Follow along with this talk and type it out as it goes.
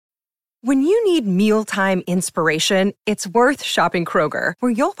When you need mealtime inspiration, it's worth shopping Kroger,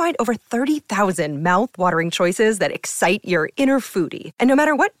 where you'll find over 30,000 mouth-watering choices that excite your inner foodie. And no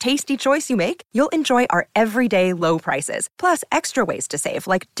matter what tasty choice you make, you'll enjoy our everyday low prices, plus extra ways to save,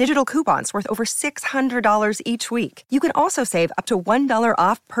 like digital coupons worth over $600 each week. You can also save up to $1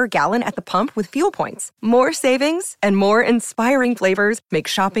 off per gallon at the pump with fuel points. More savings and more inspiring flavors make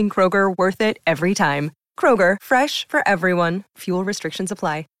shopping Kroger worth it every time. Kroger, fresh for everyone. Fuel restrictions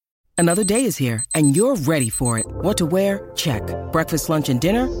apply. Another day is here, and you're ready for it. What to wear? Check. Breakfast, lunch, and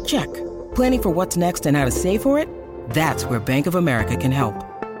dinner? Check. Planning for what's next and how to save for it? That's where Bank of America can help.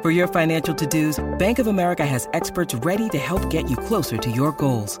 For your financial to-dos, Bank of America has experts ready to help get you closer to your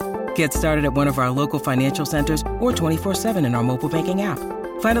goals. Get started at one of our local financial centers or 24/7 in our mobile banking app.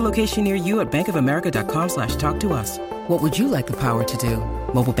 Find a location near you at bankofamerica.com/talktous. What would you like the power to do?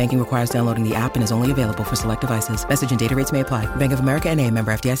 Mobile banking requires downloading the app and is only available for select devices. Message and data rates may apply. Bank of America N.A.,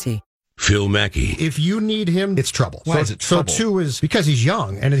 member FDIC. Phil Mackey. If you need him, it's trouble. Why is it trouble? So two is because he's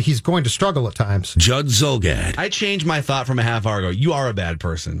young and he's going to struggle at times. Judd Zulgad. I changed my thought from a half hour ago. You are a bad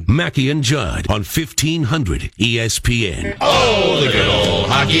person. Mackey and Judd on 1500 ESPN. Oh, the good old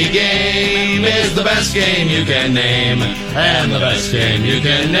hockey game is the best game you can name. And the best game you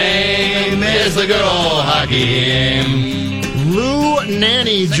can name is the good old hockey game. Lou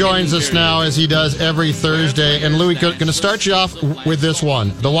Nanny joins us now, as he does every Thursday. And Louie, going to start you off with this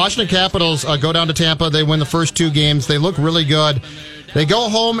one. The Washington Capitals go down to Tampa. They win the first two games. They look really good. They go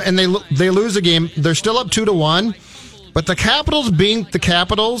home and they lose a game. They're still up 2-1. But the Capitals being the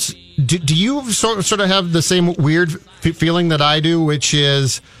Capitals, do you sort of have the same weird feeling that I do, which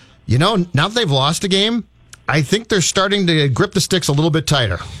is, now that they've lost a game, I think they're starting to grip the sticks a little bit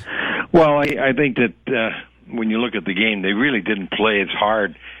tighter. Well, I think that when you look at the game, they really didn't play as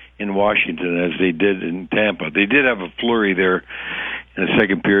hard in Washington as they did in Tampa. They did have a flurry there in the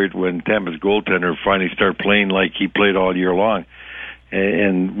second period when Tampa's goaltender finally started playing like he played all year long.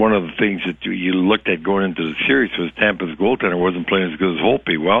 And one of the things that you looked at going into the series was Tampa's goaltender wasn't playing as good as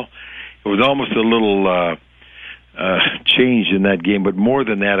Holtby. Well, it was almost a little change in that game, but more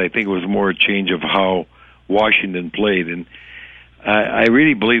than that, I think it was more a change of how Washington played. And I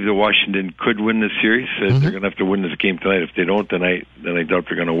really believe that Washington could win this series. They're going to have to win this game tonight. If they don't, then I doubt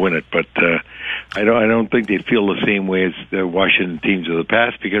they're going to win it. But I don't think they feel the same way as the Washington teams of the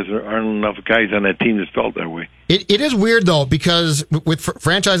past because there aren't enough guys on that team that felt that way. It is weird, though, because with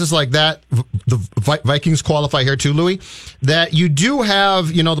franchises like that, the Vikings qualify here too, Louis, that you do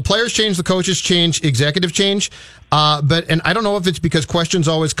have, the players change, the coaches change, executive change. And I don't know if it's because questions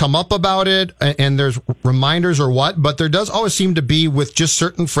always come up about it and there's reminders or what, but there does always seem to be with just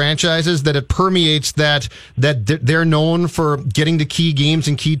certain franchises that it permeates that they're known for getting to key games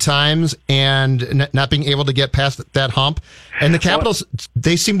and key times and not being able to get past that hump. And the Capitals,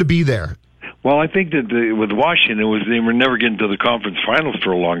 they seem to be there. Well, I think that with Washington, they were never getting to the conference finals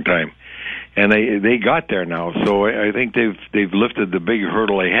for a long time, and they got there now. So I think they've lifted the big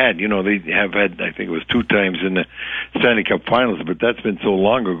hurdle they had. They have had, I think it was 2 times in the Stanley Cup Finals, but that's been so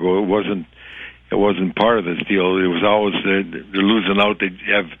long ago. It wasn't part of this deal. It was always they're losing out. They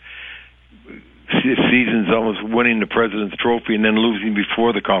have seasons almost winning the President's Trophy and then losing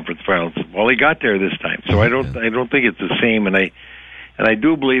before the conference finals. Well, they got there this time, so I don't think it's the same. And I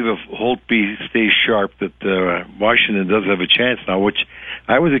do believe if Holtby stays sharp that Washington does have a chance now, which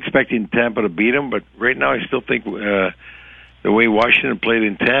I was expecting Tampa to beat them, but right now I still think the way Washington played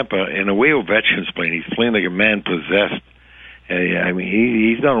in Tampa and the way Ovechkin's playing, he's playing like a man possessed.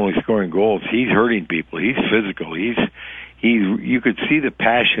 He's not only scoring goals, he's hurting people. He's physical. You could see the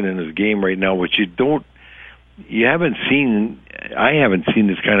passion in his game right now, which I haven't seen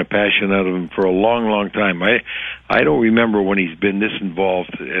this kind of passion out of him for a long, long time. I don't remember when he's been this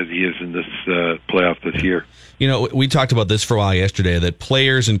involved as he is in this playoff this year. We talked about this for a while yesterday, that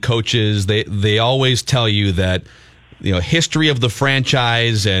players and coaches, they always tell you that history of the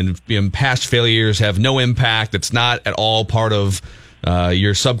franchise and past failures have no impact. It's not at all part of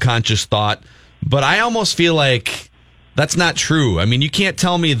your subconscious thought. But I almost feel like that's not true. I mean, you can't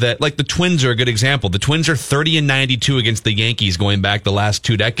tell me that, like the Twins are a good example. The Twins are 30-92 against the Yankees going back the last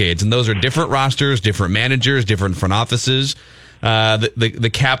 2 decades. And those are different rosters, different managers, different front offices. The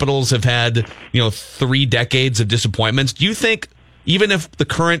Capitals have had, 3 decades of disappointments. Do you think, even if the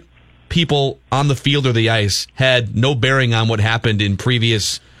current people on the field or the ice had no bearing on what happened in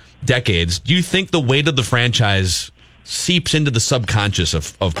previous decades, do you think the weight of the franchise seeps into the subconscious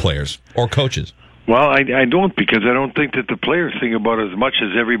of players or coaches? Well, I don't, because I don't think that the players think about it as much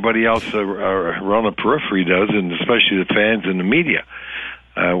as everybody else around the periphery does, and especially the fans and the media.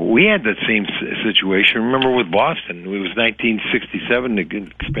 we had that same situation. Remember with Boston, it was 1967.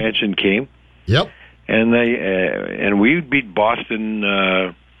 The expansion came. Yep. And we beat Boston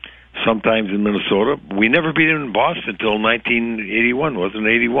sometimes in Minnesota. We never beat them in Boston until 1981. Wasn't it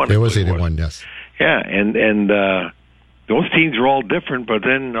 81? It was 81. Yes. Yeah, and those teams were all different. But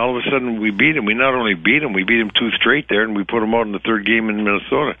then all of a sudden we beat them. We not only beat them, we beat them 2 straight there, and we put them out in the third game in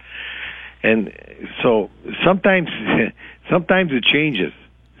Minnesota. And so sometimes it changes.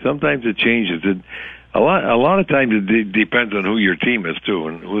 Sometimes it changes. A lot of times it depends on who your team is too,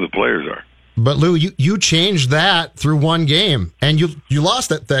 and who the players are. But Lou, you changed that through one game, and you lost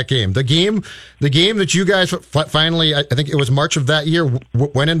that game. The game that you guys finally, I think it was March of that year,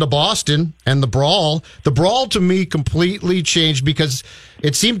 went into Boston, and the brawl to me completely changed, because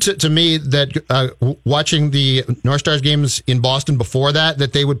it seemed to me that watching the North Stars games in Boston before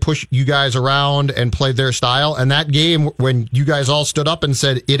that they would push you guys around and play their style. And that game, when you guys all stood up and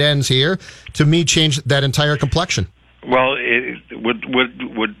said it ends here, to me changed that entire complexion. Well,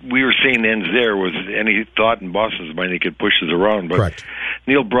 what we were saying ends there was any thought in Boston's mind they could push us around. But correct.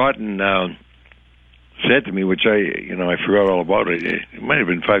 Neil Broughton said to me, which I forgot all about it. It might have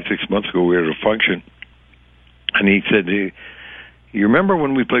been 5-6 months ago. We were at a function, and he said, "You remember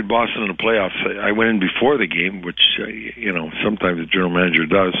when we played Boston in the playoffs? I went in before the game, which sometimes the general manager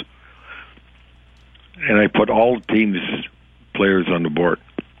does, and I put all teams' players on the board."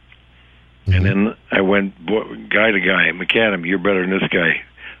 And then I went guy to guy. McAdam, you're better than this guy.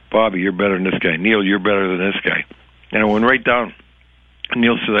 Bobby, you're better than this guy. Neil, you're better than this guy. And I went right down. And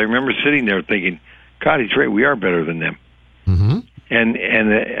Neil said, I remember sitting there thinking, God, he's right. We are better than them. Mm-hmm.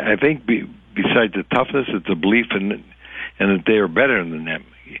 And I think besides the toughness, it's a belief in that they are better than them.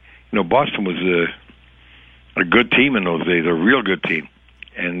 Boston was a good team in those days, a real good team.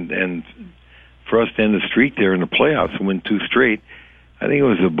 And for us to end the streak there in the playoffs and win 2 straight, I think it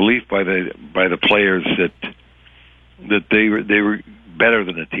was a belief by the players that they were better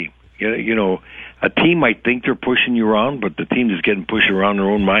than a team. A team might think they're pushing you around, but the team is getting pushed around in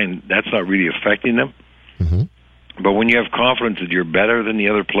their own mind. That's not really affecting them. Mm-hmm. But when you have confidence that you're better than the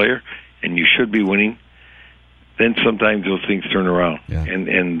other player and you should be winning, then sometimes those things turn around. Yeah.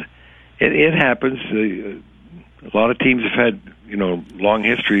 And it happens. A lot of teams have had long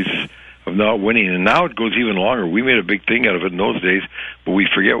histories of not winning, and now it goes even longer. We made a big thing out of it in those days, but we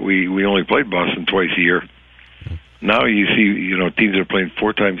forget we only played Boston twice a year. Now you see, teams that are playing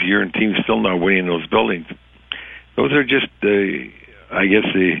 4 times a year, and teams still not winning in those buildings. Those are just, I guess,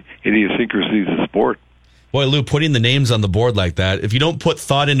 the idiosyncrasies of sport. Boy, Lou, putting the names on the board like that, if you don't put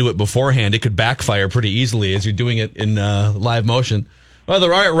thought into it beforehand, it could backfire pretty easily as you're doing it in live motion. Well, the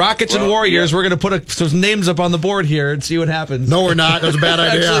Rockets and Warriors, we're going to put some names up on the board here and see what happens. No, we're not. That was a bad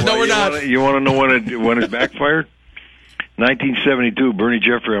idea. Actually, no, we're not. You want to know when it backfired? 1972, Bernie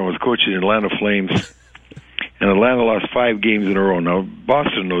Jeffrey was coaching the Atlanta Flames, and Atlanta lost 5 games in a row. Now,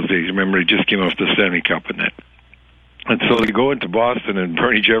 Boston in those days, remember, they just came off the Stanley Cup and that. And so they go into Boston, and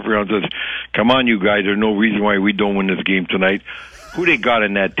Bernie Jeffrey says, come on, you guys, there's no reason why we don't win this game tonight. Who they got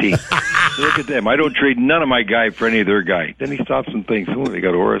in that team? Look at them. I don't trade none of my guy for any of their guy. Then he stops and thinks, they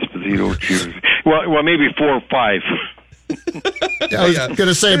got Horace Esposito. Well, maybe 4 or 5. I was going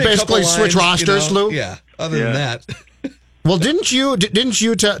to say, basically switch rosters, Lou. Yeah, other than that. Well, didn't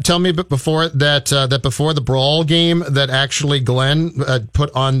you tell me before that before the brawl game that actually Glenn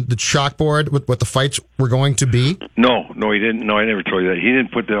put on the chalkboard what the fights were going to be? No, he didn't. No, I never told you that. He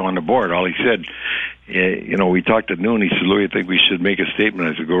didn't put that on the board. All he said, we talked at noon. He said, Louis, I think we should make a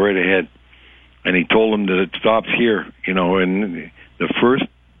statement. I said, go right ahead. And he told him that it stops here. And the first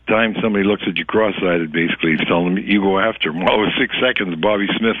time somebody looks at you cross-eyed, basically, he's telling them, you go after him. Well, it was 6 seconds. Bobby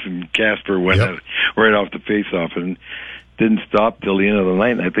Smith and Casper went at it right off the face-off, and didn't stop till the end of the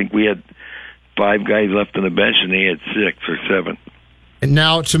night. And I think we had 5 guys left on the bench, and they had 6 or 7. And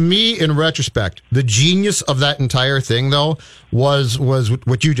now, to me, in retrospect, the genius of that entire thing, though, was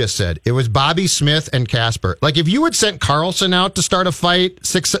what you just said. It was Bobby Smith and Casper. Like, if you had sent Carlson out to start a fight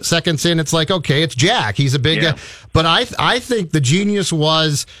 6 seconds in, it's like, okay, it's Jack. He's a big guy. But I think the genius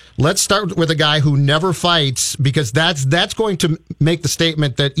was, let's start with a guy who never fights, because that's going to make the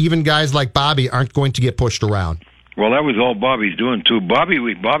statement that even guys like Bobby aren't going to get pushed around. Well, that was all Bobby's doing, too. Bobby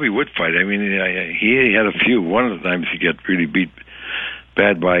would fight. I mean, he had a few. One of the times he got really beat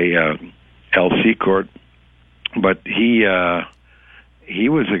bad by Al Seacourt, but he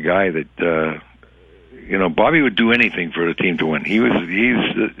was a guy that Bobby would do anything for the team to win.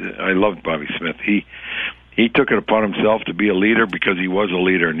 I loved Bobby Smith. He took it upon himself to be a leader because he was a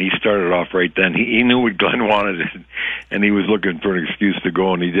leader, and he started off right then. He knew what Glenn wanted, and he was looking for an excuse to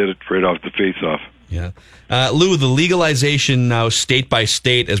go, and he did it right off the face-off. Yeah. Lou, the legalization now state by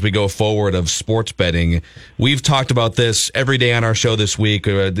state as we go forward of sports betting. We've talked about this every day on our show this week.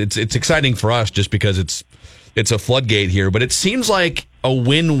 It's exciting for us just because it's a floodgate here, but it seems like a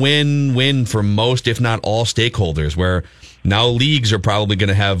win-win-win for most, if not all, stakeholders, where now leagues are probably going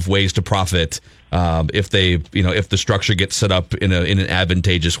to have ways to profit if the structure gets set up in an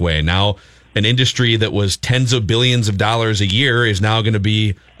advantageous way. Now, an industry that was tens of billions of dollars a year is now going to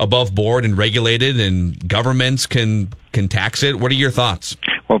be above board and regulated, and governments can tax it. What are your thoughts?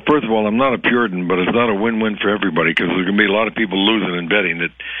 Well, first of all, I'm not a Puritan, but it's not a win-win for everybody because there's going to be a lot of people losing in betting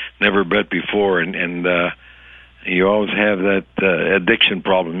that never bet before, and you always have that addiction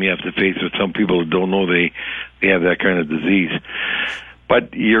problem you have to face with some people who don't know they have that kind of disease.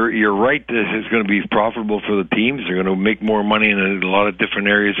 But you're right. This is going to be profitable for the teams. They're going to make more money in a lot of different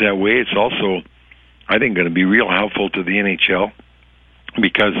areas that way. It's also, I think, going to be real helpful to the NHL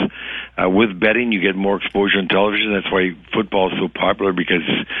because with betting you get more exposure on television. That's why football is so popular, because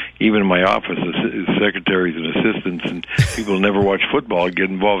even in my office, the secretaries and assistants and people who never watch football get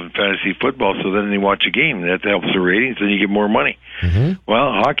involved in fantasy football, so then they watch a game. That helps the ratings, and you get more money. Mm-hmm.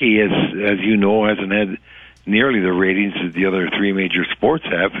 Well, hockey, as you know, hasn't had nearly the ratings that the other three major sports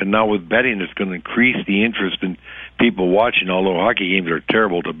have, and now with betting it's going to increase the interest in people watching, although hockey games are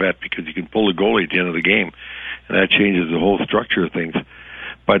terrible to bet because you can pull the goalie at the end of the game, and that changes the whole structure of things.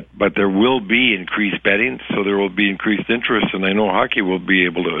 But there will be increased betting, so there will be increased interest, and I know hockey will be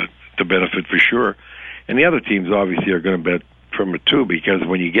able to benefit for sure. And the other teams obviously are going to bet from it too, because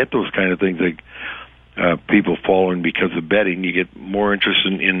when you get those kind of things like people following because of betting, you get more interest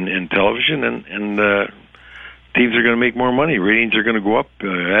in television, and teams are going to make more money. Ratings are going to go up.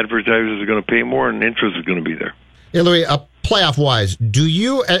 Advertisers are going to pay more, and interest is going to be there. Hey, Louis, playoff-wise, do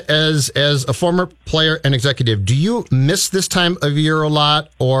you, as a former player and executive, do you miss this time of year a lot,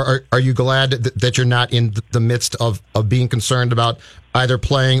 or are you glad that you're not in the midst of being concerned about either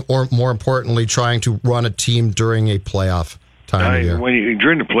playing or, more importantly, trying to run a team during a playoff time of year?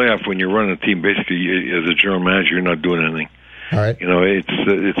 During the playoff, when you're running a team, basically, as a general manager, you're not doing anything. All right. You know, it's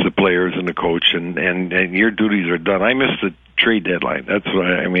the players and the coach, and your duties are done. I miss the trade deadline. That's what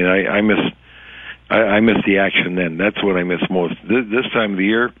I mean. I miss the action then. That's what I miss most. This time of the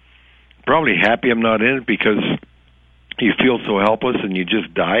year, probably happy I'm not in it because you feel so helpless and you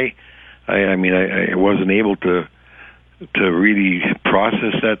just die. I mean, I wasn't able to really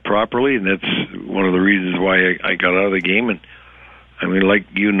process that properly, and that's one of the reasons why I got out of the game. And I mean, like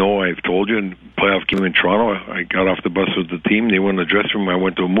you know, I've told you, in playoff game in Toronto, I got off the bus with the team. They went in the dressing room. I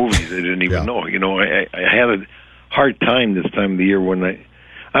went to a movie. They didn't even know. You know, I had a hard time this time of the year when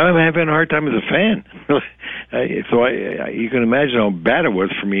I'm having a hard time as a fan. So you can imagine how bad it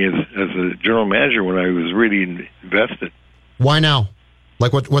was for me as a general manager when I was really invested. Why now?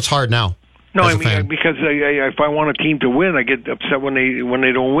 Like what's hard now? No, I mean because if I want a team to win, I get upset when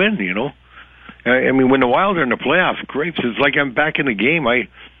they don't win. You know. I mean, when the Wild are in the playoffs, great. It's like I'm back in the game. I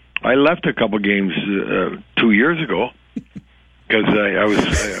left a couple games 2 years ago because I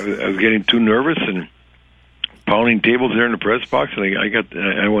was getting too nervous and pounding tables there in the press box, and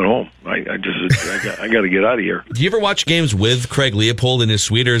I went home. I got to get out of here. Do you ever watch games with Craig Leopold in his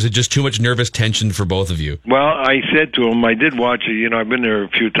suite, or is it just too much nervous tension for both of you? Well, I said to him, I did watch it. You know, I've been there a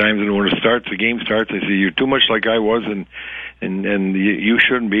few times, and when the game starts, I say, you're too much like I was, and you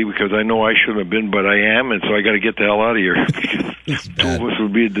shouldn't be, because I know I shouldn't have been, but I am, and so I got to get the hell out of here because two of us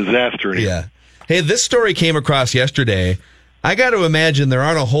would be a disaster. Yeah. Hey, this story came across yesterday. I got to imagine there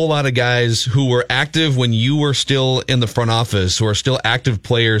aren't a whole lot of guys who were active when you were still in the front office, who are still active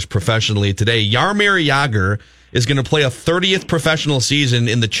players professionally today. Jaromir Jagr is going to play a 30th professional season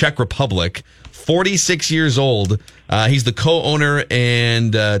in the Czech Republic. 46 years old. He's the co-owner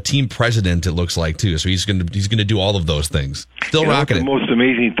and team president, it looks like, too. So he's going to do all of those things. Still rocking it. The most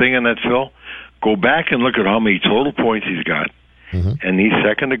amazing thing on that, Phil, go back and look at how many total points he's got. Mm-hmm. And he's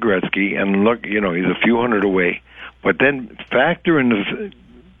second to Gretzky. And look, you know, he's a few hundred away. But then factor in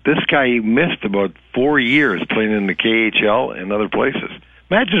this guy missed about 4 years playing in the KHL and other places.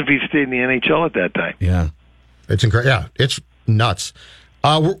 Imagine if he stayed in the NHL at that time. Yeah. It's incredible. Yeah, it's nuts.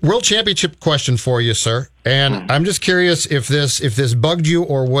 World Championship question for you, sir. And I'm just curious if this bugged you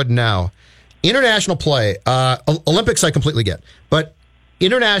or would now. International play, Olympics I completely get, but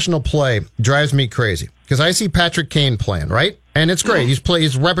international play drives me crazy because I see Patrick Kane playing, right? And it's great.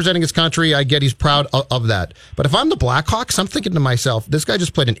 He's representing his country. I get he's proud of that. But if I'm the Blackhawks, I'm thinking to myself, this guy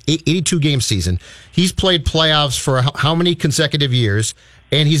just played an 82-game season. He's played playoffs for how many consecutive years,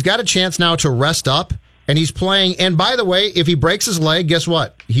 and he's got a chance now to rest up and he's playing. And by the way, if he breaks his leg, guess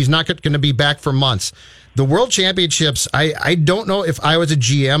what? He's not going to be back for months. The World Championships, I don't know if I was a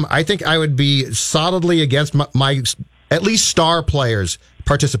GM. I think I would be solidly against my at least star players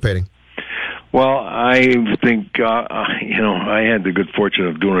participating. Well, I think, I had the good fortune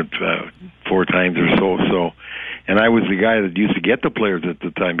of doing it 4 times or so. And I was the guy that used to get the players at the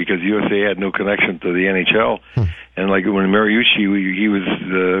time because USA had no connection to the NHL. And like when Mariucci, he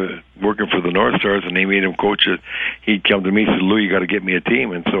was working for the North Stars, and they made him coach it. He'd come to me and said, "Lou, you got to get me a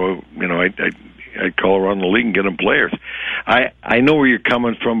team." And so, I'd call around the league and get them players. I know where you're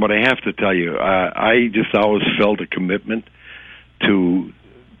coming from, but I have to tell you, I just always felt a commitment to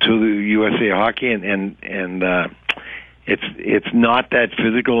the USA Hockey, and it's not that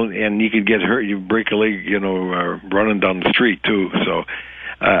physical, and you could get hurt. You break a leg, running down the street too. So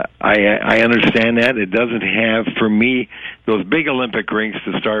I understand that. It doesn't have, for me, those big Olympic rinks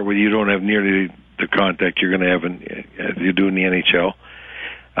to start with. You don't have nearly the contact you're going to have as you do in the NHL.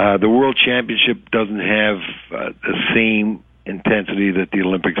 The World Championship doesn't have the same intensity that the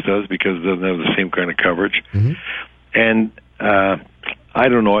Olympics does because it doesn't have the same kind of coverage. Mm-hmm. And I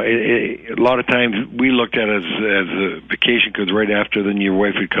don't know. A lot of times we looked at it as a vacation because right after, then your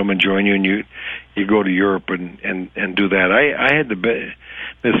wife would come and join you, and you go to Europe and do that. I had the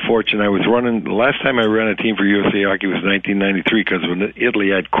misfortune. I was running, the last time I ran a team for USA Hockey was 1993 because when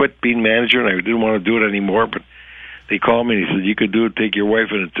Italy, I'd quit being manager and I didn't want to do it anymore, but they called me and he said, "You could do it, take your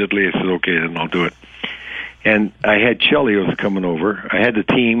wife," and it's Italy. I said, "Okay, then I'll do it." And I had Chelios coming over. I had the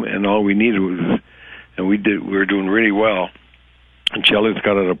team, and all we needed was, and we were doing really well. And Chelios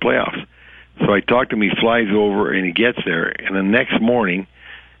got out of the playoffs. So I talked to him. He flies over and he gets there. And the next morning,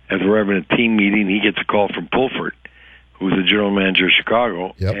 as we're having a team meeting, he gets a call from Pulford, who's the general manager of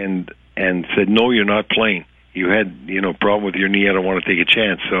Chicago, and said, "No, you're not playing. You had problem with your knee. I don't want to take a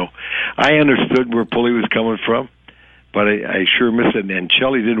chance." So I understood where Pulley was coming from. But I sure missed it. And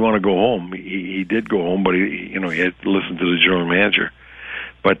Chelly didn't want to go home. He did go home, but he had to listen to the general manager.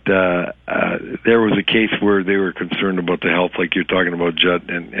 But there was a case where they were concerned about the health, like you're talking about, Judd.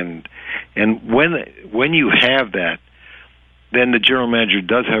 And when you have that, then the general manager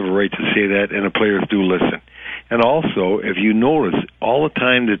does have a right to say that, and the players do listen. And also, if you notice, all the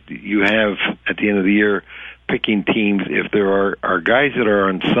time that you have at the end of the year picking teams, if there are guys that are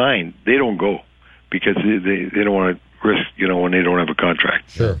unsigned, they don't go because they don't want to risk, when they don't have a contract.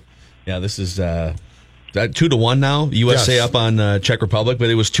 Sure. Yeah, this is 2-1 now. USA up on Czech Republic,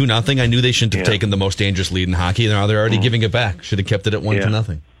 but it was 2-0. I knew they shouldn't have taken the most dangerous lead in hockey. Now they're already giving it back. Should have kept it at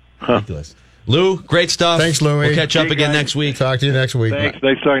 1-0. Ridiculous. Lou, great stuff. Thanks, Louie. We'll catch up again next week. Talk to you next week. Thanks.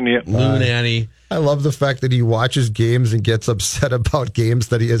 Nice talking to you. Lou Nanny. I love the fact that he watches games and gets upset about games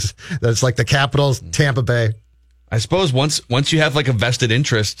that's like the Capitals, Tampa Bay. I suppose once you have like a vested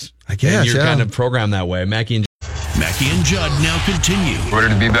interest, I guess you're kind of programmed that way. Mackie and Judd now continue.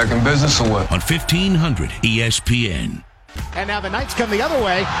 Ready to be back in business or what? On 1500 ESPN. And now the Knights come the other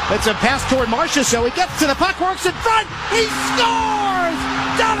way. It's a pass toward Marchessault. He gets to the puck, works in front. He scores!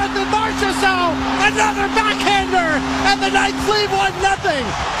 Jonathan Marchessault! Another backhander! And the Knights lead 1-0.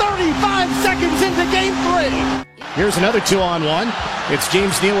 35 seconds into Game 3. Here's another 2-on-1. It's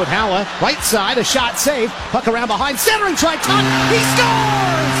James Neal with Halla. Right side, a shot saved. Puck around behind, centering try, top. He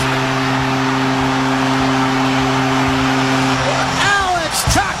scores! Alex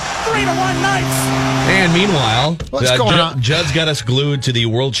Tuch, 3-1 Knights. And meanwhile, what's going on? Judd's got us glued to the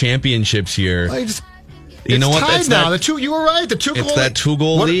World Championships here. You know what? It's now. You were right. The 2-goal. It's that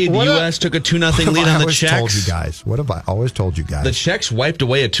 2-goal lead. The U.S. took a 2-0 lead on the Czechs. Told you guys? What have I always told you guys? The Czechs wiped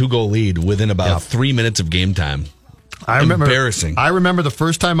away a 2-goal lead within about 3 minutes of game time. Embarrassing. I remember the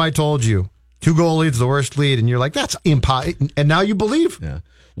first time I told you 2-goal lead's the worst lead, and you're like, "That's impossible," and now you believe. Yeah.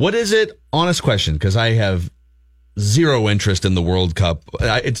 What is it? Honest question, because I have zero interest in the World Cup.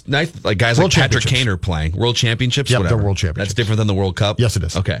 It's nice, like guys like Patrick Kane are playing World Championships. Yep, whatever. they're World Championships. That's different than the World Cup. Yes, it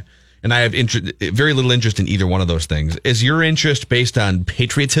is. Okay. And I have very little interest in either one of those things. Is your interest based on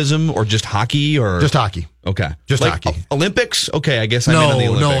patriotism or just hockey? Or just hockey? Okay, just hockey. Olympics? Okay, I guess I'm in on the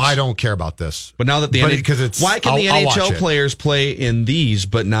Olympics. No, I don't care about this. But now that why can the NHL players play in these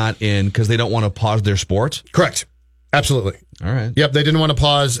but not in because they don't want to pause their sports? Correct. Absolutely. All right. Yep, they didn't want to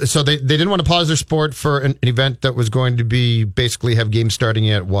pause. So they didn't want to pause their sport for an event that was going to be basically have games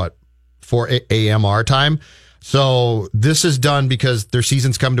starting at 4 a.m. our time. So this is done because their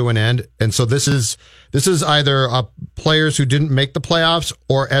season's come to an end, and so this is either players who didn't make the playoffs,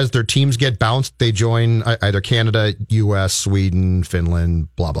 or as their teams get bounced, they join either Canada, U.S., Sweden,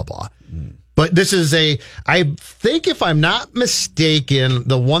 Finland, blah blah blah. But this is I think if I'm not mistaken,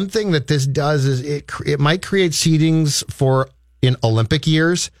 the one thing that this does is it might create seedings for in Olympic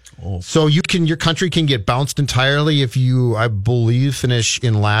years. So your country can get bounced entirely if you, I believe, finish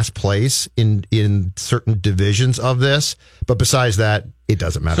in last place in certain divisions of this. But besides that, it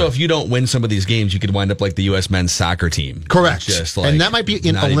doesn't matter. So if you don't win some of these games, you could wind up like the U.S. men's soccer team. Correct. Just like, and that might be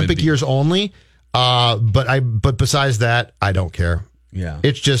in Olympic years only. But besides that, I don't care. Yeah.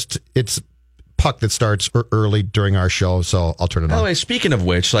 It's puck that starts early during our show, so I'll turn it on. By the way, speaking of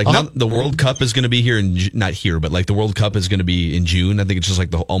which, now the World Cup is going to be here not here, but like the World Cup is going to be in June. I think it's just like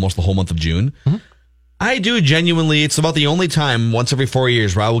almost the whole month of June. Mm-hmm. I do genuinely. It's about the only time once every 4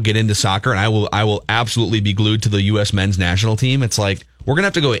 years where I will get into soccer, and I will absolutely be glued to the U.S. men's national team. It's like we're going to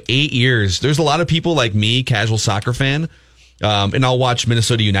have to go 8 years. There's a lot of people like me, casual soccer fan, and I'll watch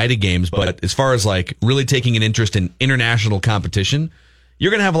Minnesota United games. But as far as like really taking an interest in international competition, you're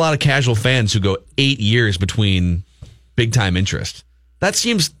going to have a lot of casual fans who go 8 years between big time interest. That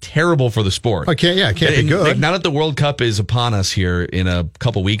seems terrible for the sport. It can't be good. Like, now that the World Cup is upon us here in a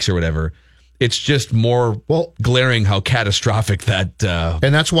couple weeks or whatever, it's just more glaring how catastrophic that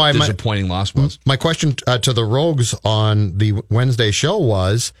and that's why disappointing loss was. My question to the Rogues on the Wednesday show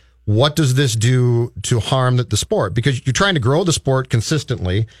was, what does this do to harm the sport? Because you're trying to grow the sport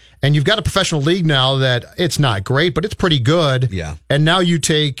consistently, and you've got a professional league now that it's not great, but it's pretty good. Yeah. And now you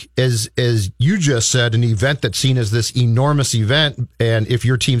take, as you just said, an event that's seen as this enormous event, and if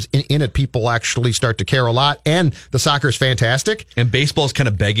your team's in it, people actually start to care a lot, and the soccer is fantastic. And baseball's kind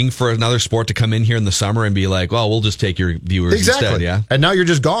of begging for another sport to come in here in the summer and be like, well, we'll just take your viewers instead. Yeah. And now you're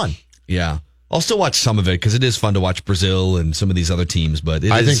just gone. Yeah. I'll still watch some of it because it is fun to watch Brazil and some of these other teams, but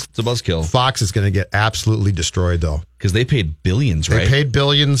it's a buzzkill. Fox is going to get absolutely destroyed, though. Because they paid billions, right? They paid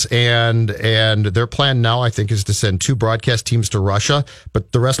billions, and their plan now, I think, is to send 2 broadcast teams to Russia,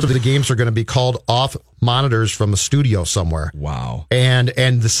 but the rest of the games are going to be called off monitors from a studio somewhere. Wow. And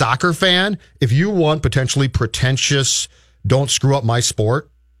the soccer fan, if you want potentially pretentious, don't screw up my sport,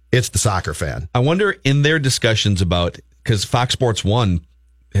 it's the soccer fan. I wonder in their discussions about, because Fox Sports 1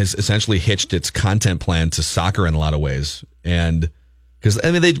 has essentially hitched its content plan to soccer in a lot of ways. And because,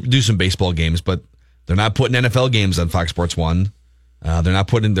 they do some baseball games, but they're not putting NFL games on Fox Sports 1. They're not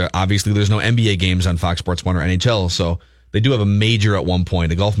putting obviously there's no NBA games on Fox Sports 1 or NHL. So they do have a major at one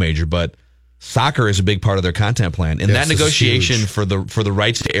point, a golf major, but soccer is a big part of their content plan. And that negotiation for the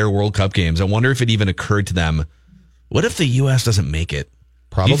rights to air World Cup games, I wonder if it even occurred to them, what if the U.S. doesn't make it?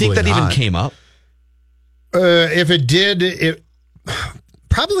 Probably Do you think that not. even came up? If it did,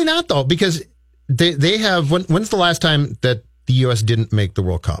 probably not, though, because they have. When's the last time that the U.S. didn't make the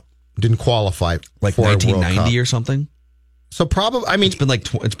World Cup? Didn't qualify like for 1990 or something? So probably, it's been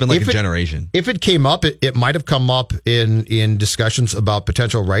like a generation. If it came up, it might have come up in discussions about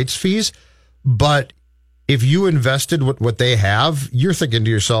potential rights fees. But if you invested what they have, you're thinking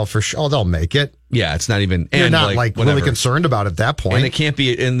to yourself, for sure, they'll make it. Yeah, it's not even. You're not really concerned about it at that point. And it can't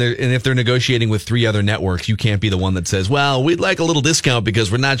be. And if they're negotiating with 3 other networks, you can't be the one that says, "Well, we'd like a little discount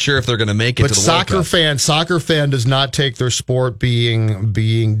because we're not sure if they're going to make it." But to the World Cup. soccer fan does not take their sport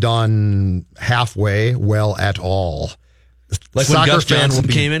being done halfway well at all. Like when Gus Johnson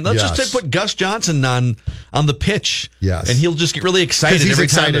came in, let's just put Gus Johnson on the pitch, and he'll just get really excited every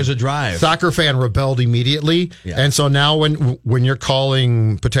time there's a drive. Soccer fan rebelled immediately, and so now when you're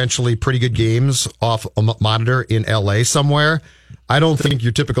calling potentially pretty good games off a monitor in LA somewhere, I don't think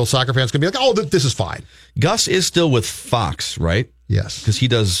your typical soccer fan is going to be like, "Oh, this is fine." Gus is still with Fox, right? Yes, because he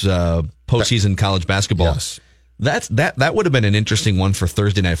does postseason college basketball. Yes. That would have been an interesting one for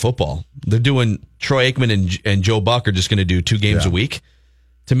Thursday Night Football. They're doing Troy Aikman and Joe Buck are just going to do 2 games a week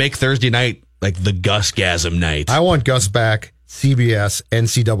to make Thursday night like the Gus-gasm night. I want Gus back. CBS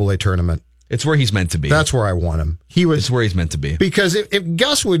NCAA tournament. It's where he's meant to be. That's where I want him. It's where he's meant to be. Because if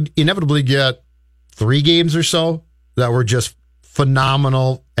Gus would inevitably get 3 games or so that were just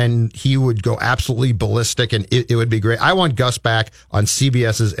phenomenal, and he would go absolutely ballistic, and it would be great. I want Gus back on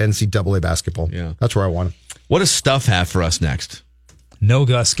CBS's NCAA basketball. Yeah, that's where I want him. What does Stuff have for us next? No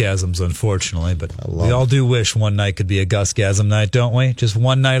Gus-gasms, unfortunately, but we all do wish one night could be a Gus-gasm night, don't we? Just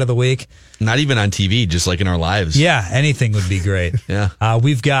one night of the week. Not even on TV, just like in our lives. Yeah, anything would be great. Yeah.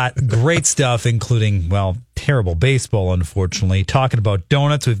 We've got great stuff, including, terrible baseball, unfortunately. Talking about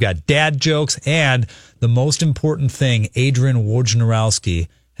donuts, we've got dad jokes, and the most important thing Adrian Wojnarowski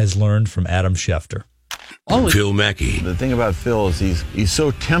has learned from Adam Schefter. Phil Mackey. The thing about Phil is he's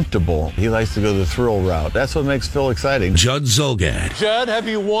so temptable. He likes to go the thrill route. That's what makes Phil exciting. Judd Zulgad. Judd, have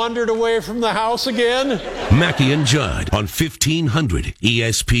you wandered away from the house again? Mackey and Judd on 1500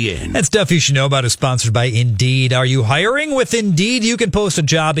 ESPN. That stuff you should know about is sponsored by Indeed. Are you hiring? With Indeed, you can post a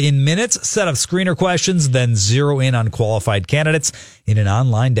job in minutes, set up screener questions, then zero in on qualified candidates in an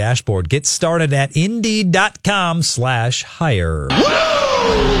online dashboard. Get started at Indeed.com/hire.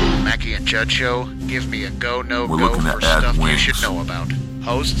 Mackie and Judd Show, give me a go, no We're go looking for to add stuff you wings. should know about.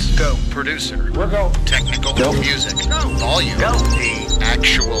 Hosts, go. Producer, We're go. Technical, Go. music, volume, Go. the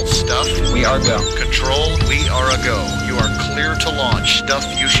actual stuff. We are go. Control, we are a go. You are clear to launch. Stuff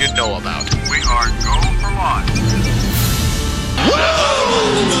you should know about. We are go for launch.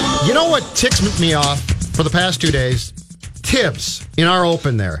 You know what ticks me off for the past 2 days? Tibbs, in our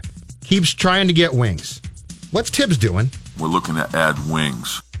open there, keeps trying to get wings. What's Tibbs doing? We're looking to add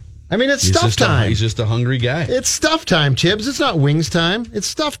wings. I mean, it's He's stuff time. He's just a hungry guy. It's stuff time, Tibbs. It's not wings time. It's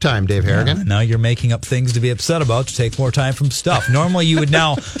stuff time, Dave Harrigan. Yeah, now you're making up things to be upset about to take more time from stuff. Normally, you would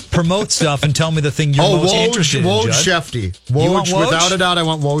now promote stuff and tell me the thing you're most interested in. Woj Judd. Shefty. You want Woj? Without a doubt, I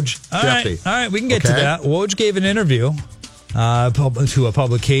want Woj All Shefty. right, all right, we can get to that. Woj gave an interview to a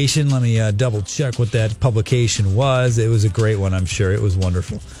publication. Let me double check what that publication was. It was a great one, I'm sure. It was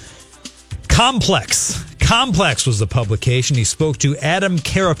wonderful. Complex was the publication. He spoke to Adam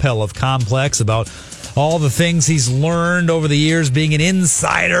Carapel of Complex about all the things he's learned over the years being an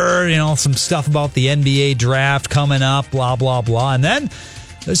insider, some stuff about the NBA draft coming up, blah, blah, blah. And then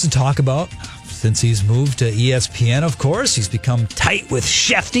there's some talk about, since he's moved to ESPN, of course, he's become tight with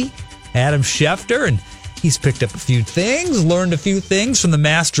Shefty, Adam Schefter, and he's picked up a few things, learned a few things from the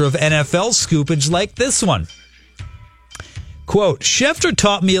master of NFL scoopage like this one. Quote, Schefter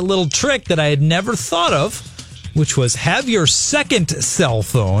taught me a little trick that I had never thought of, which was have your second cell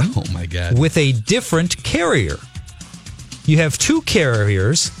phone with a different carrier. You have two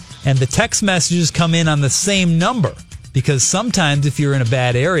carriers, and the text messages come in on the same number, because sometimes if you're in a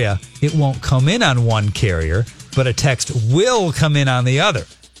bad area, it won't come in on one carrier, but a text will come in on the other.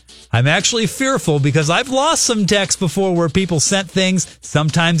 I'm actually fearful because I've lost some texts before where people sent things.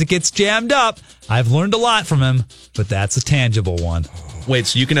 Sometimes it gets jammed up. I've learned a lot from him, but that's a tangible one. Wait,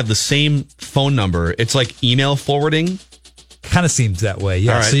 so you can have the same phone number. It's like email forwarding? Kind of seems that way,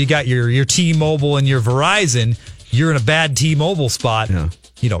 yeah. All right. So you got your T-Mobile and your Verizon. You're in a bad T-Mobile spot. Yeah.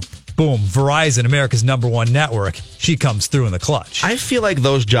 Boom, Verizon, America's #1 network. She comes through in the clutch. I feel like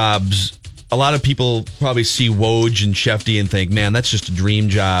those jobs, a lot of people probably see Woj and Shefty and think, man, that's just a dream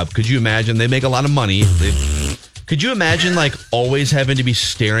job. Could you imagine? They make a lot of money. Could you imagine always having to be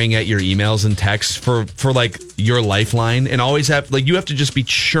staring at your emails and texts for your lifeline, and always have you have to just be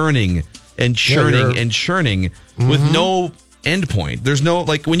churning and churning and churning with no end point. There's no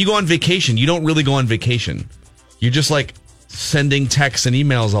when you go on vacation, you don't really go on vacation. You're just sending texts and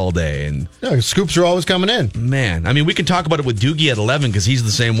emails all day, and scoops are always coming in. Man, I mean, we can talk about it with Doogie at 11 because he's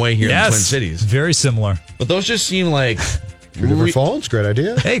the same way here in the Twin Cities. Very similar. But those just seem like three different phones. Great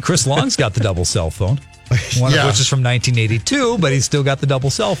idea. Hey, Chris Long's got the double cell phone. One of which is from 1982, but he's still got the double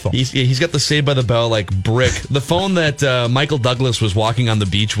cell phone. He's got the Saved by the Bell brick. The phone that Michael Douglas was walking on the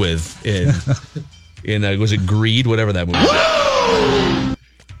beach with in was it Greed, whatever that movie was.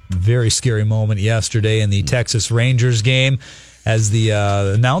 Very scary moment yesterday in the Texas Rangers game as the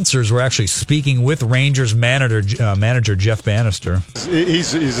announcers were actually speaking with Rangers manager Jeff Bannister.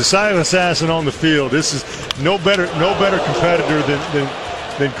 He's a silent assassin on the field. This is no better competitor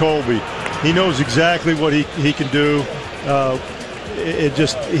than Colby. He knows exactly what he can do.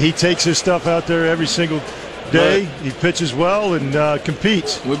 He takes his stuff out there every single day. He pitches well and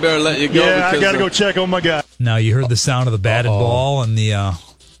competes. We better let you go. Yeah, I got to go check on my guy. Now you heard the sound of the batted ball and the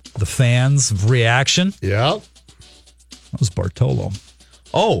fans' reaction. Yeah. That was Bartolo.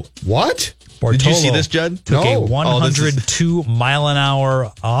 Oh, what? Bartolo Did you see this, Judd? Took a 102 mile an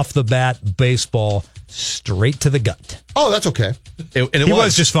hour off the bat baseball straight to the gut. Oh, that's okay. He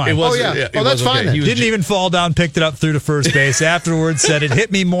was just fine. That's fine. Then. Didn't even fall down, picked it up through to first base. Afterwards said it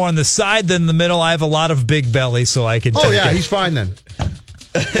hit me more on the side than the middle. I have a lot of big belly, so I can take it. He's fine then.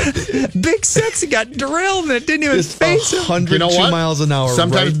 Big Sexy got drilled and it didn't even face him. 102 miles an hour.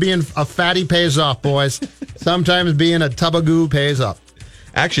 Sometimes being a fatty pays off, boys. Sometimes being a tub of goo pays up.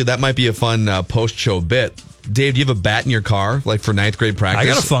 Actually, that might be a fun post-show bit. Dave, do you have a bat in your car, for ninth grade practice?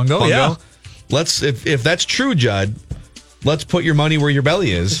 I got a fungo, yeah. Let's, if that's true, Judd, let's put your money where your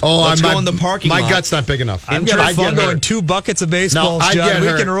belly is. Oh, let's go in the parking lot. My gut's not big enough. I've got a fungo and 2 buckets of baseballs, Judd. We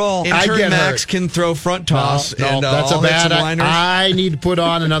can roll. Intern Max can throw front toss. No, that's a bad. I need to put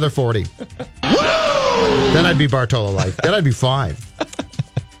on another 40. Then I'd be Bartolo-like. Then I'd be fine.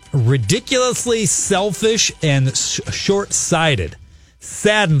 Ridiculously selfish and short-sighted.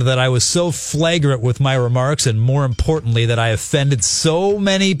 Saddened that I was so flagrant with my remarks, and more importantly, that I offended so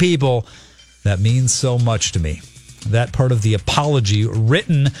many people. That means so much to me. That part of the apology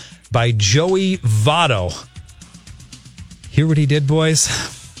written by Joey Votto. Hear what he did, boys?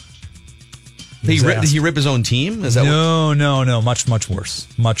 Did he rip his own team? Is that No. Much worse.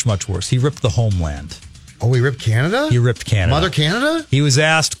 Much worse. He ripped the homeland. Oh, he ripped Canada? He ripped Canada. Mother Canada? He was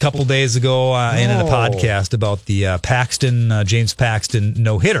asked a couple days ago in a podcast about the James Paxton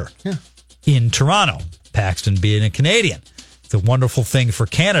no-hitter in Toronto. Paxton being a Canadian. It's a wonderful thing for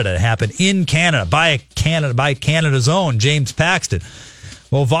Canada to happen in Canada by Canada's own James Paxton.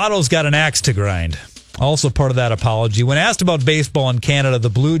 Well, Votto's got an axe to grind. Also part of that apology. When asked about baseball in Canada, the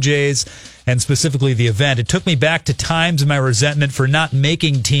Blue Jays, and specifically the event, it took me back to times of my resentment for not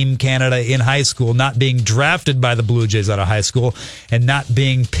making Team Canada in high school, not being drafted by the Blue Jays out of high school, and not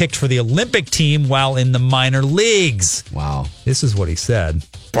being picked for the Olympic team while in the minor leagues. Wow. This is what he said.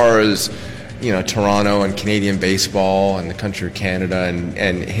 As far as, Toronto and Canadian baseball and the country of Canada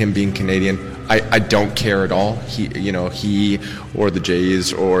and him being Canadian, I don't care at all. He or the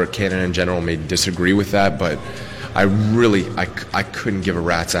Jays or Canada in general may disagree with that, but I couldn't give a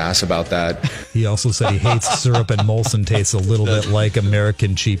rat's ass about that. He also said he hates syrup and Molson tastes a little bit like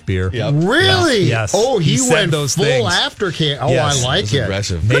American cheap beer. Yep. Really? Yes. Oh, he went those full things. aftercare. Oh, yes. I like it.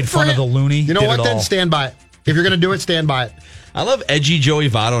 Aggressive. Made fun of the loony. You know what? Then stand by it. If you're going to do it, stand by it. I love edgy Joey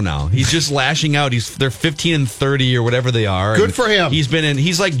Votto now. He's just lashing out. They're 15 and 30 or whatever they are. Good for him.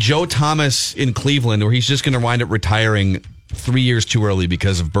 He's like Joe Thomas in Cleveland, where he's just going to wind up retiring 3 years too early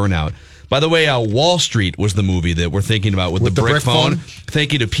because of burnout. By the way, Wall Street was the movie that we're thinking about with the brick phone.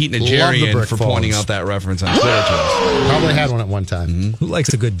 Thank you to Pete Nigerian for pointing out that reference on Twitter to us. Probably had one at one time. Mm-hmm. Who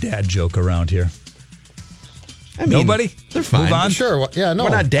likes a good dad joke around here? Nobody? They're fine. Move on? Sure. Yeah, no. We're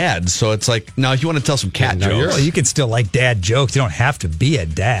not dads, so it's like, now if you want to tell some cat jokes. Well, you can still like dad jokes. You don't have to be a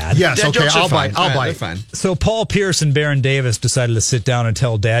dad. Yes, dad okay, I'll bite. They're fine. So Paul Pierce and Baron Davis decided to sit down and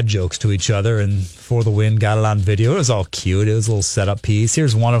tell dad jokes to each other, and For the Win got it on video. It was all cute. It was a little setup piece.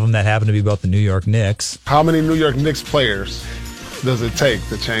 Here's one of them that happened to be about the New York Knicks. How many New York Knicks players does it take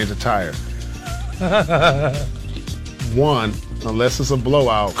to change a tire? One, unless it's a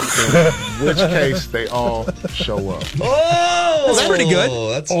blowout, in which case they all show up. Oh, that's pretty good.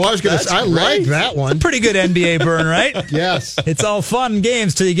 I was going to say, I like that one. Pretty good NBA burn, right? Yes. It's all fun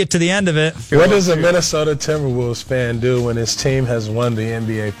games till you get to the end of it. What does a Minnesota Timberwolves fan do when his team has won the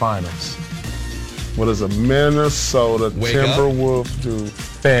NBA Finals? What does a Minnesota Timberwolves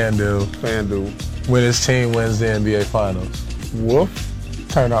fan do when his team wins the NBA Finals? Woof.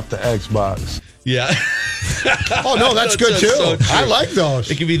 Turn off the Xbox. Yeah. Oh, no, that's good, too. So I like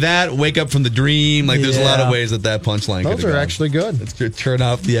those. It could be that, wake up from the dream. Like, there's a lot of ways that punchline could Those are actually good. Let's turn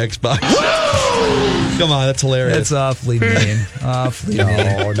off the Xbox. Come on, that's hilarious. That's awfully mean.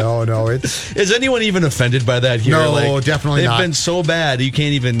 No. Is anyone even offended by that here? No, definitely not. They've been so bad, you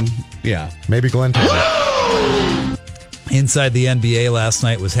can't even, Maybe Glenn Taylor. Inside the NBA last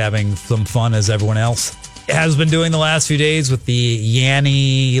night was having some fun, as everyone else has been doing the last few days, with the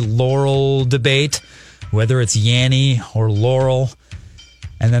Yanni-Laurel debate, whether it's Yanni or Laurel.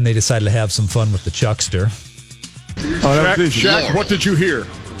 And then they decided to have some fun with the Chuckster. Shaq, what did you hear?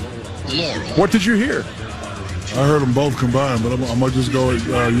 What did you hear? I heard them both combined, but I'm going to just go with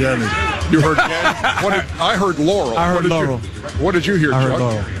Yanni. You heard Yanni? I heard Laurel. I heard Laurel. What did you hear, Chuck? I heard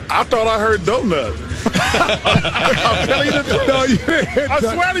Laurel. I thought I heard Donut. I'm telling you the truth. No, you didn't. I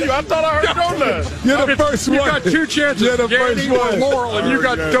swear to you, I thought I heard Donut. You're the first one. You got two chances. You're the Yanni first one. or Laurel, and you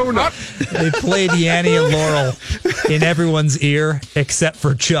got Donut. They played Yanni and Laurel in everyone's ear except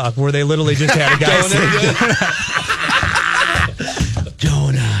for Chuck, where they literally just had a guy say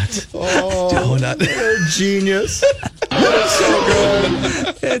Donut. Oh, Donut. They're genius. That's so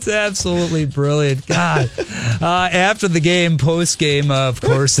good. It's absolutely brilliant. God. After the game, post game, of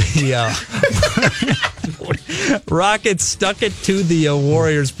course, the Rockets stuck it to the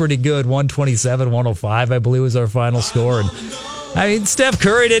Warriors pretty good. 127-105, I believe, was our final score. And I mean, Steph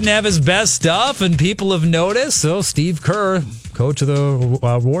Curry didn't have his best stuff, and people have noticed. So Steve Kerr, coach of the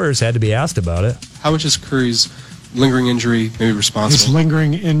Warriors, had to be asked about it. How much is Curry's lingering injury maybe responsible? His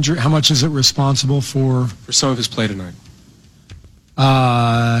lingering injury, how much is it responsible for? For some of his play tonight.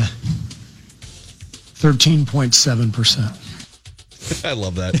 13.7%. I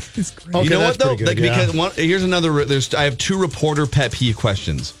love that. Okay, you know what, though? Good, because here's another. I have two reporter pet peeve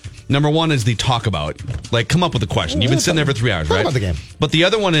questions. Number one is the talk about. Like, come up with a question. You've been sitting there for 3 hours, right? Talk about the game. But the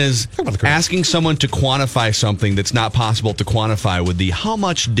other one is asking someone to quantify something that's not possible to quantify with the how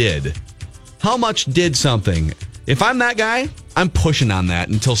much did something. If I'm that guy, I'm pushing on that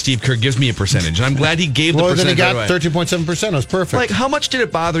until Steve Kerr gives me a percentage. And I'm glad he gave the percentage. Well, then he got 13.7%. It was perfect. Like, how much did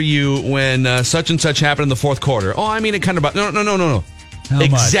it bother you when such and such happened in the fourth quarter? Oh, I mean, it kind of... No.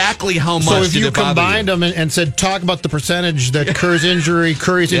 exactly how much. So if did you it bother combined them and said, talk about the percentage that Curry's injury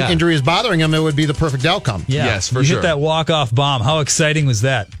is bothering him, it would be the perfect outcome. Yeah. Yes, for you sure. hit that walk-off bomb. How exciting was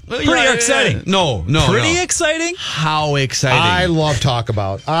that? Pretty exciting. No. Pretty exciting? How exciting. I love talk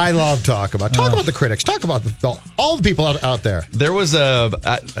about. Talk about the critics. Talk about all the people out there. There was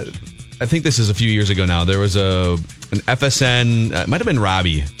I think this is a few years ago now. There was an FSN, it might have been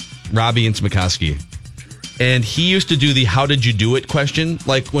Robbie and Smikoski. And he used to do the "How did you do it?" question,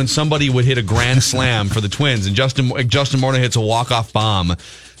 like when somebody would hit a grand slam for the Twins, and Justin Morneau hits a walk-off bomb.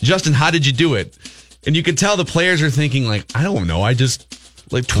 Justin, how did you do it? And you could tell the players are thinking, like, I don't know, I just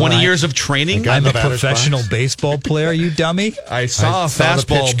 20 years of training. I'm a professional baseball player, you dummy. I saw a fastball pitch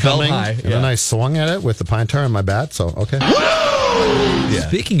belt coming, high, and then I swung at it with the pine tar in my bat. So okay.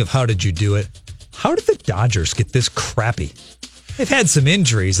 Speaking of how did you do it? How did the Dodgers get this crappy? They've had some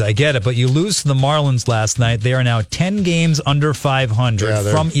injuries, I get it, but you lose to the Marlins last night. They are now 10 games under 500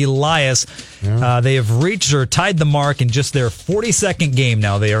 from Elias. Yeah. They have reached or tied the mark in just their 42nd game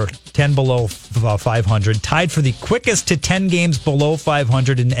now. They are 10 below 500, tied for the quickest to 10 games below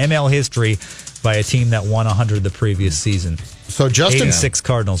 500 in ML history by a team that won 100 the previous season. So 86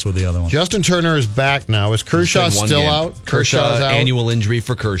 Cardinals were the other one. Justin Turner is back now. Is Kershaw still out? Kershaw's out. Annual injury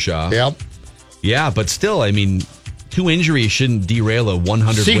for Kershaw. Yep. Yeah, but still, I mean, 2 injuries shouldn't derail a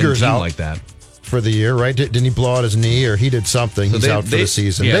 100 win team like that for the year, right? Didn't he blow out his knee or he did something? So he's out for the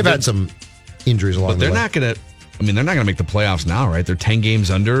season. Yeah, they've had some injuries along the way. But they're not going to. I mean, they're not going to make the playoffs now, right? They're 10 games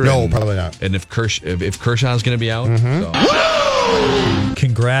under. No, probably not. And if Kershaw's going to be out,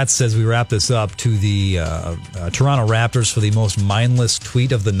 Congrats, as we wrap this up, to the Toronto Raptors for the most mindless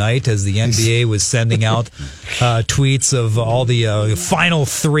tweet of the night as the NBA was sending out tweets of all the final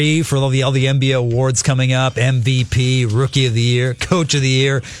 3 for all the NBA awards coming up, MVP, Rookie of the Year, Coach of the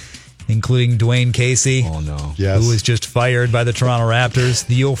Year, including Dwayne Casey, who was just fired by the Toronto Raptors.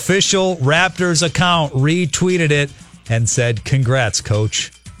 The official Raptors account retweeted it and said, "Congrats,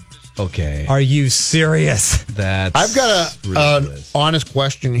 Coach." Okay. Are you serious? I've got an honest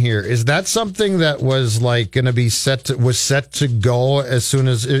question here. Is that something that was like going to be set to go as soon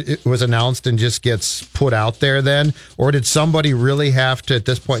as it was announced and just gets put out there then? Or did somebody really have to, at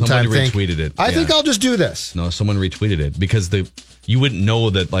this point in time, think, retweeted it. I think I'll just do this? No, someone retweeted it because you wouldn't know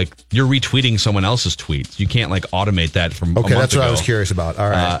that, like, you're retweeting someone else's tweets. You can't, like, automate that from a month that's what ago. I was curious about. All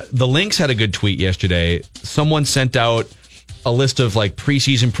right. The Lynx had a good tweet yesterday. Someone sent out a list of, like,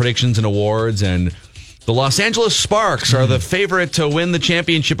 preseason predictions and awards, and the Los Angeles Sparks are the favorite to win the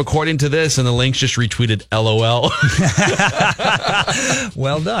championship according to this, and the Lynx just retweeted LOL.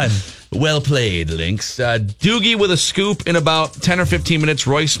 Well done. Well played, Lynx. Doogie with a scoop in about 10 or 15 minutes.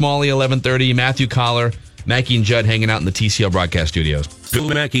 Roy Smalley, 11:30. Matthew Collar, Mackie and Judd hanging out in the TCL broadcast studios. Bill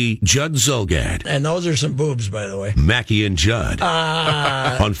Mackey, Judd Zulgad. And those are some boobs, by the way. Mackey and Judd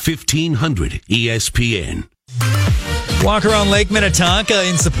on 1500 ESPN. Walk around Lake Minnetonka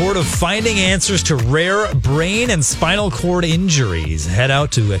in support of finding answers to rare brain and spinal cord injuries. Head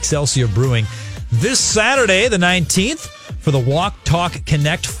out to Excelsior Brewing this Saturday, the 19th, for the Walk, Talk,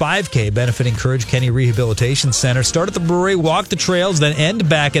 Connect 5K, benefiting Courage Kenny Rehabilitation Center. Start at the brewery, walk the trails, then end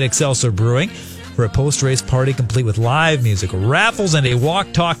back at Excelsior Brewing for a post-race party complete with live music, raffles, and a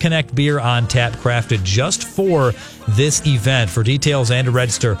Walk, Talk, Connect beer on tap crafted just for this event. For details and to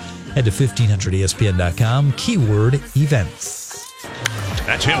register, head to 1500ESPN.com, keyword events.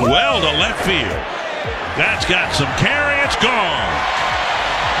 That's hit well to left field. That's got some carry. It's gone.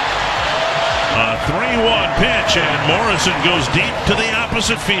 A 3-1 pitch, and Morrison goes deep to the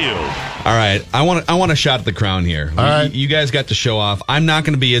opposite field. All right, I want a shot at the crown here. All right. You guys got to show off. I'm not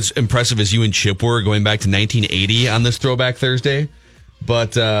going to be as impressive as you and Chip were going back to 1980 on this Throwback Thursday.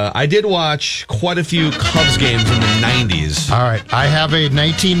 But I did watch quite a few Cubs games in the 90s. All right. I have a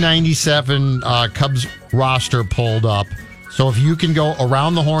 1997 Cubs roster pulled up. So if you can go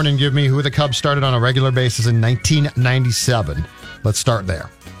around the horn and give me who the Cubs started on a regular basis in 1997, let's start there.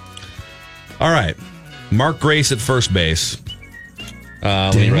 All right. Mark Grace at first base.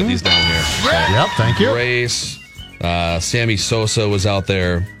 Let me write these down here. Yep, thank you. Grace. Sammy Sosa was out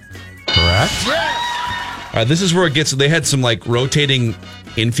there. Correct. All right, this is where it gets. They had some like rotating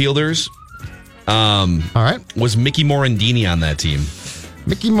infielders. All right. Was Mickey Morandini on that team?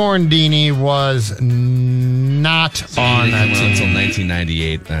 Mickey Morandini was not on that team until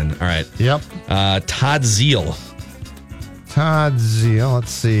 1998. Then, all right. Yep. Todd Zeile. Todd Zeile.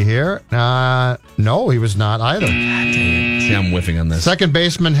 Let's see here. No, he was not either. See, I'm whiffing on this. Second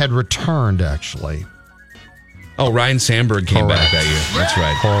baseman had returned, actually. Oh, Ryan Sandberg came back that year. That's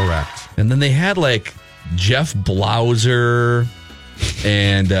right. Correct. And then they had like Jeff Blauser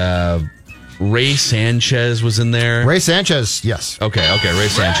and Ray Sanchez was in there. Ray Sanchez, yes. Okay, Ray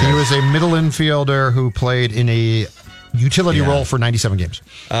Sanchez. He was a middle infielder who played in a utility role for 97 games.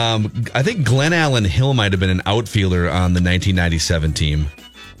 I think Glenn Allen Hill might have been an outfielder on the 1997 team.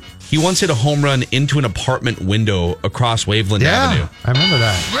 He once hit a home run into an apartment window across Waveland Avenue. I remember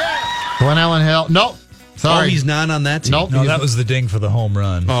that. Glenn Allen Hill. Nope. Sorry. Oh, he's not on that team? Nope. No, that was the ding for the home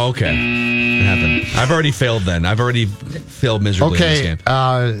run. Oh, okay. It happened. I've already failed then. I've already failed miserably in this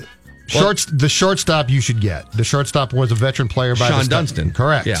game. The shortstop you should get. The shortstop was a veteran player by Sean Dunston.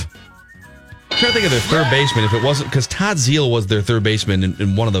 Correct. Yeah. I'm trying to think of their third baseman if it wasn't because Todd Zeal was their third baseman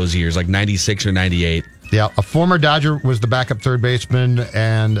in one of those years, like 96 or 98. Yeah, a former Dodger was the backup third baseman,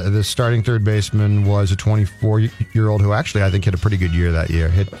 and the starting third baseman was a 24-year-old who actually, I think, hit a pretty good year that year.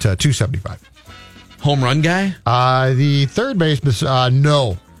 Hit 275. Home run guy? The third baseman,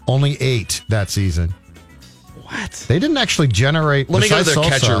 no. Only 8 that season. What? They didn't actually generate... Let me go to their Sosa.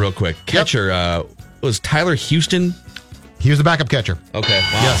 catcher real quick. Catcher was Tyler Houston. He was the backup catcher. Okay,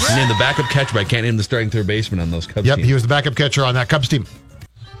 wow. Yes. He named the backup catcher, but I can't name the starting third baseman on those Cubs teams. He was the backup catcher on that Cubs team.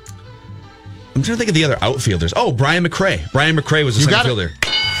 I'm trying to think of the other outfielders. Oh, Brian McRae. Brian McRae was the center fielder.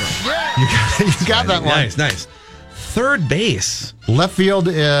 You got that one. Nice. Third base. Left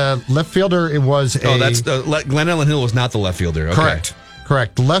fielder, it was a... Oh, that's Glenn Allen Hill was not the left fielder. Okay.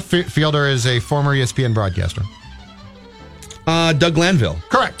 Correct. The left fielder is a former ESPN broadcaster. Doug Glanville.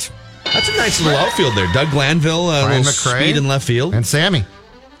 Correct. That's a nice little outfield there. Doug Glanville, a Brian little McRae, speed in left field. And Sammy.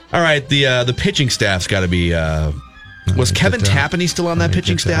 All right, the pitching staff's got to be... was Kevin Tapani still on that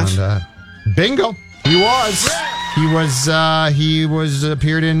pitching staff? Bingo. He was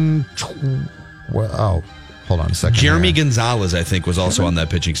appeared in... hold on a second. Jeremy Gonzalez, I think, was also on that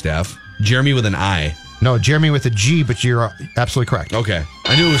pitching staff. Jeremy with an I. No, Jeremy with a G, but you're absolutely correct. Okay.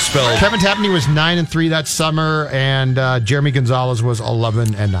 I knew it was spelled... Kevin Tapani was 9-3 that summer, and Jeremy Gonzalez was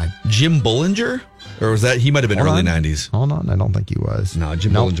 11-9. Jim Bullinger? Or was that... He might have been early 90s. Hold on. I don't think he was. No,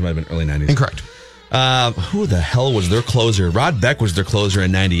 Jim Bullinger might have been early 90s. Incorrect. Who the hell was their closer? Rod Beck was their closer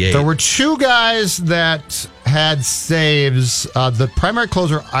in 98. There were 2 guys that had saves. The primary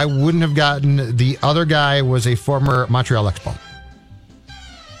closer I wouldn't have gotten. The other guy was a former Montreal Expo.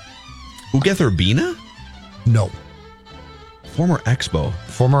 Ugueth Urbina? No. Former Expo.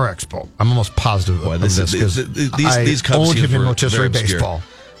 I'm almost positive of this because these Cubs owned him in were rotisserie very obscure. baseball.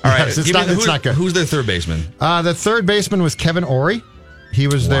 All right, yes, it's not good. Who's their third baseman? The third baseman was Kevin Ory. He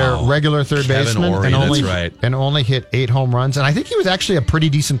was their regular third baseman Ory, and only hit 8 home runs. And I think he was actually a pretty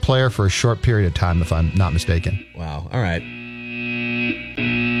decent player for a short period of time, if I'm not mistaken. Wow. All right.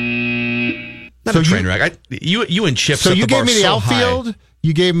 Not a train wreck. You and Chip. So you gave me the outfield. High.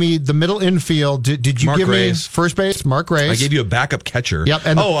 You gave me the middle infield. Did you Mark give Graves. me first base? Mark Graves. I gave you a backup catcher. Yep.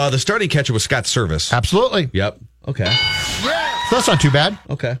 And the starting catcher was Scott Service. Absolutely. Yep. Okay. So that's not too bad.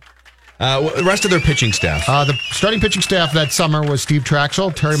 Okay. The rest of their pitching staff. The starting pitching staff that summer was Steve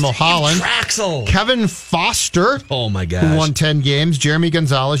Traxel, Terry Mulholland, Kevin Foster. Oh my gosh. Who won 10 games. Jeremy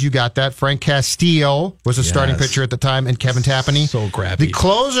Gonzalez, you got that. Frank Castillo was a starting pitcher at the time, and Kevin Tapani. So crappy.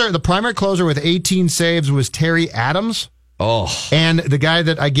 The primary closer with 18 saves was Terry Adams. Oh. And the guy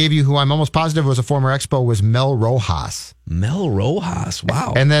that I gave you, who I'm almost positive was a former Expo, was Mel Rojas. Mel Rojas,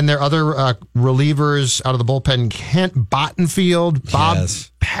 wow. And then their other relievers out of the bullpen, Kent Bottenfield, Bob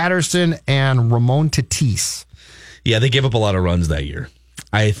Patterson, and Ramon Tatis. Yeah, they gave up a lot of runs that year.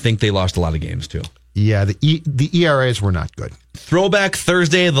 I think they lost a lot of games, too. Yeah, the ERAs were not good. Throwback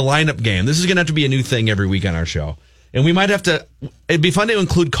Thursday, the lineup game. This is going to have to be a new thing every week on our show. And we might have to... It'd be fun to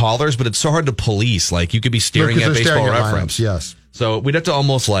include callers, but it's so hard to police. Like, you could be staring at Baseball Reference. Yes. So we'd have to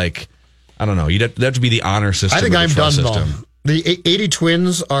almost I don't know. You'd have to be the honor system. I think I'm done, system. though. The 80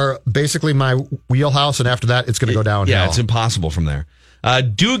 Twins are basically my wheelhouse, and after that, it's going to go downhill. Yeah, it's impossible from there.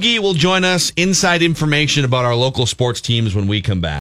 Doogie will join us. Inside information about our local sports teams when we come back.